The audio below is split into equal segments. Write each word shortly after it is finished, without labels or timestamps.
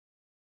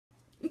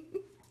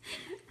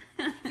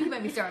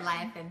We start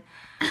laughing.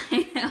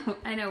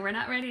 I know. We're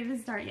not ready to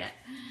start yet.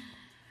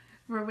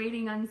 We're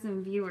waiting on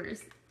some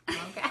viewers.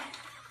 Okay.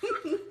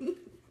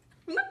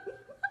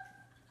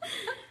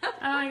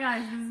 Oh my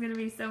gosh, this is going to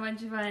be so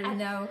much fun. I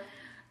know.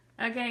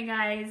 Okay,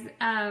 guys.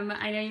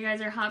 I know you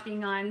guys are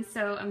hopping on,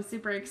 so I'm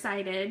super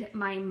excited.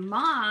 My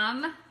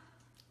mom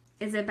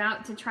is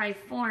about to try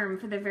Form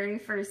for the very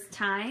first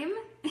time.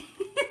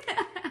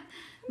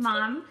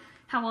 Mom,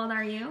 how old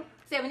are you?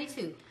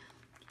 72.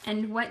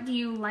 And what do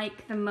you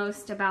like the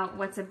most about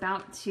what's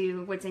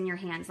in your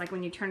hands? Like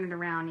when you turn it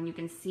around and you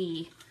can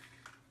see,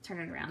 turn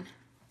it around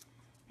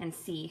and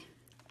see,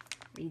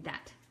 read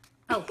that.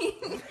 Oh.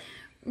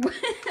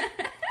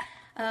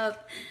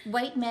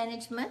 Weight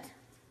management.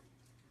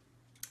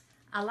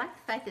 I like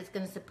the fact that it's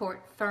going to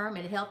support firm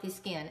and healthy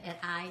skin, and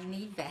I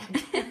need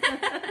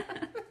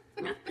that.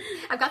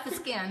 I've got the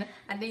skin.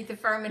 I need the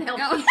firm and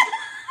healthy. No.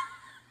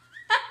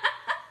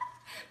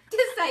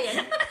 Just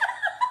saying.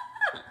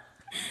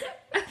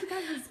 I've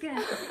got the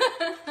skin.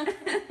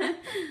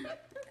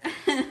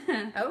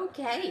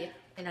 Okay.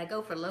 And I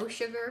go for low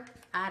sugar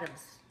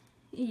items.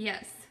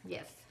 Yes.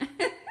 Yes.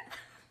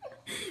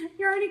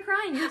 You're already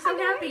crying. You're so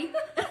happy.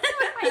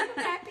 I'm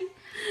happy.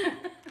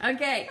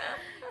 Okay.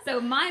 So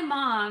my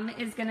mom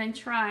is going to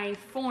try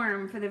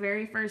Form for the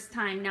very first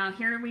time. Now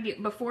here we do,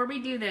 before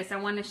we do this, I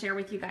want to share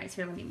with you guys.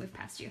 Here, let me move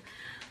past you.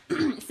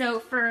 So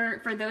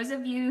for those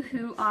of you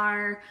who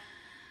are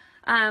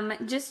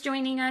just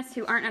joining us,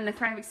 who aren't on the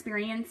Thrive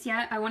experience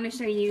yet, I want to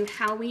show you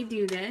how we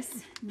do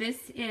this.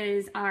 This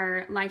is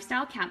our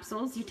lifestyle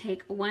capsules. You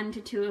take 1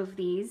 to 2 of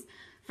these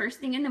first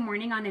thing in the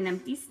morning on an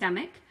empty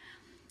stomach.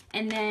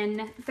 And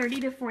then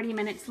 30 to 40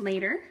 minutes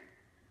later,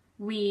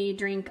 we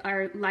drink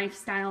our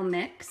lifestyle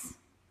mix.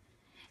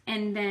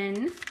 And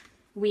then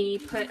we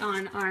put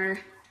on our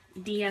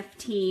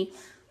DFT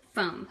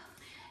foam.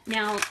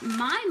 Now,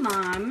 my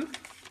mom,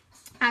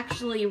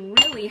 actually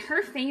really,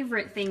 her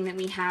favorite thing that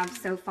we have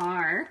so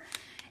far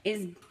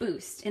is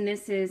Boost. And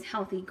this is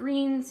healthy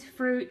greens,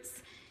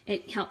 fruits.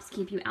 It helps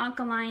keep you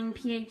alkaline,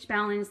 pH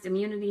balanced,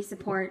 immunity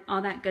support,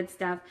 all that good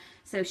stuff.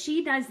 So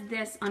she does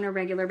this on a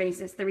regular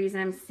basis. The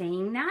reason I'm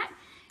saying that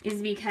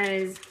is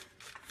because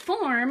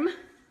Form,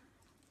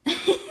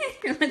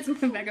 let's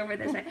move back over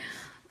this way.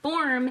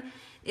 Form,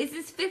 this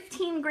is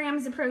 15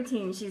 grams of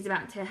protein she's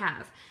about to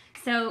have.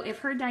 So if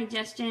her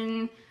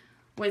digestion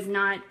was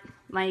not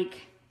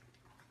like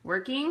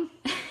working,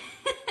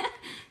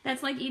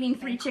 that's like eating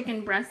 3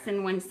 chicken breasts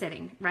in one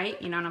sitting,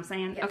 right? You know what I'm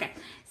saying? Yes. Okay.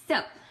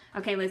 So,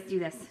 okay, let's do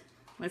this.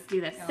 Let's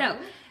do this. So,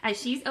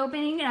 as she's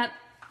opening it up,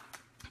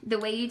 the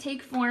way you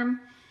take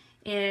Form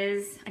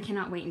is, I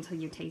cannot wait until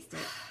you taste it.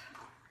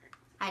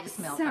 I had to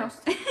smell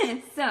first.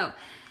 So,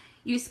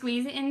 you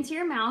squeeze it into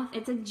your mouth.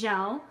 It's a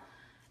gel,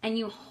 and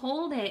you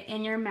hold it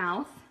in your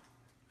mouth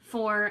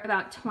for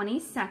about 20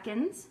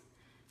 seconds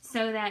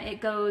so that it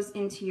goes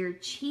into your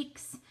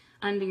cheeks,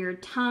 under your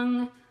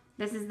tongue.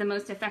 This is the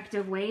most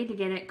effective way to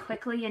get it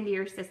quickly into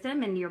your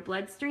system, into your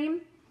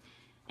bloodstream.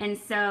 And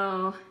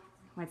so,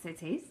 what's it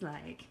taste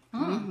like?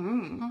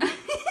 Mm-hmm.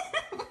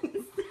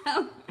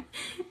 So,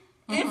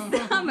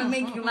 I'm gonna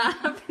make you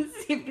laugh and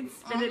see if you can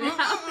spit it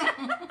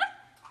out.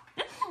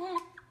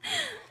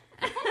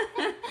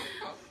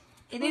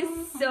 It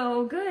is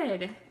so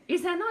good.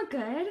 Is that not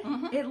good?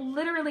 Mm-hmm. It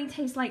literally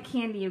tastes like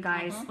candy, you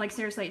guys. Mm-hmm. Like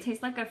seriously, it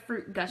tastes like a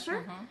fruit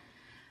gusher.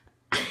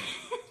 Mm-hmm.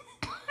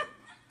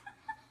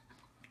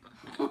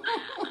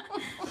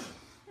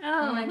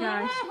 Oh my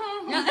gosh.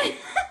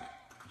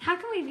 How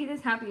can we be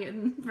this happy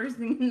first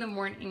thing in the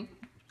morning?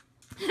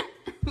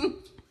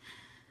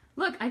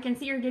 Look, I can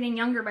see you're getting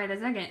younger by the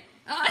second.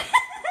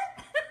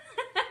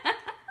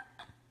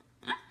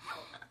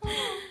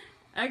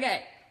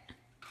 Okay.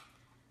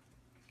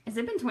 Has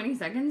it been 20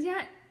 seconds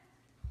yet?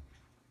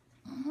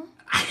 Mm-hmm.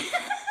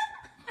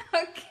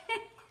 Okay.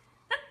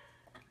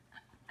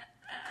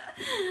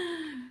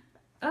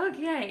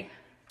 Okay.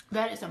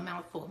 That is a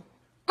mouthful.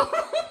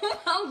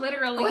 Oh,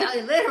 literally.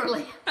 Well,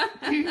 literally.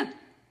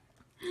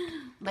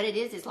 But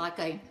it's like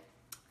a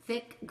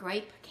thick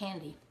grape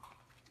candy.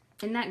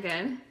 Isn't that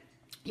good?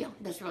 Yeah,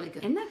 that's really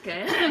good. Isn't that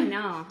good? I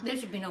know. There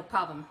should be no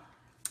problem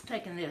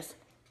taking this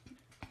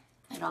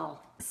at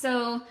all.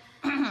 So,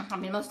 I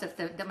mean, most of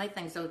the make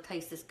things don't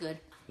taste this good.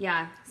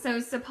 Yeah. So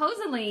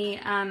supposedly,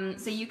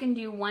 so you can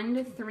do 1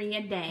 to 3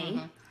 a day.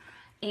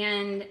 Mm-hmm.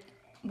 And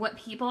what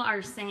people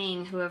are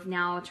saying who have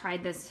now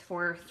tried this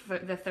for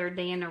the 3rd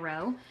day in a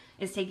row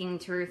is taking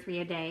 2 or 3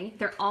 a day.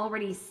 They're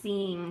already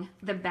seeing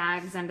the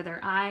bags under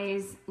their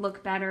eyes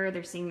look better.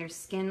 They're seeing their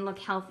skin look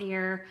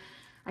healthier.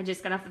 I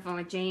just got off the phone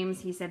with James.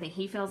 He said that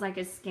he feels like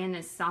his skin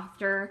is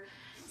softer.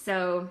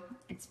 So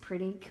it's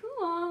pretty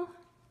cool.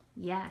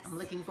 Yes. I'm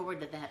looking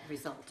forward to that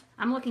result.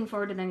 I'm looking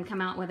forward to them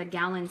come out with a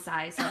gallon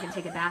size so I can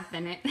take a bath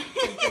in it.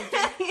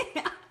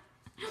 Yeah.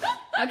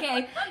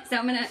 Okay, so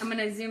I'm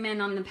gonna zoom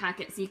in on the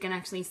packet so you can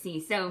actually see.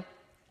 So,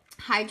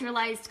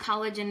 Hydrolyzed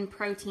Collagen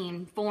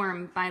Protein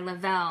Form by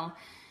Lavelle.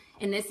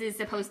 And this is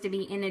supposed to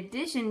be in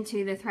addition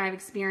to the Thrive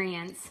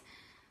Experience.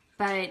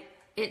 But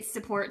it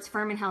supports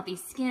firm and healthy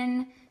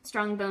skin,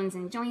 strong bones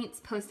and joints,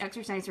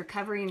 post-exercise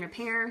recovery and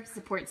repair,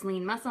 supports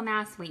lean muscle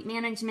mass, weight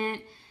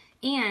management,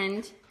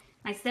 and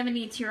my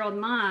 72-year-old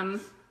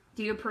mom,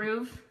 do you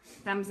approve?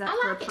 Thumbs up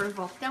for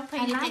approval. Don't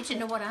pay attention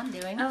to what I'm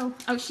doing.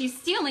 Oh, she's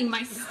stealing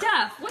my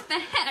stuff. What the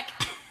heck?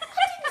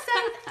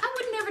 I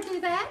would never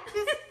do that.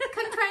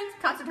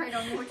 Just concentrate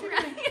on what you're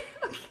doing.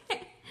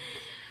 Okay.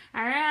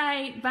 All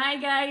right. Bye,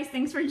 guys.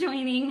 Thanks for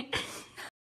joining.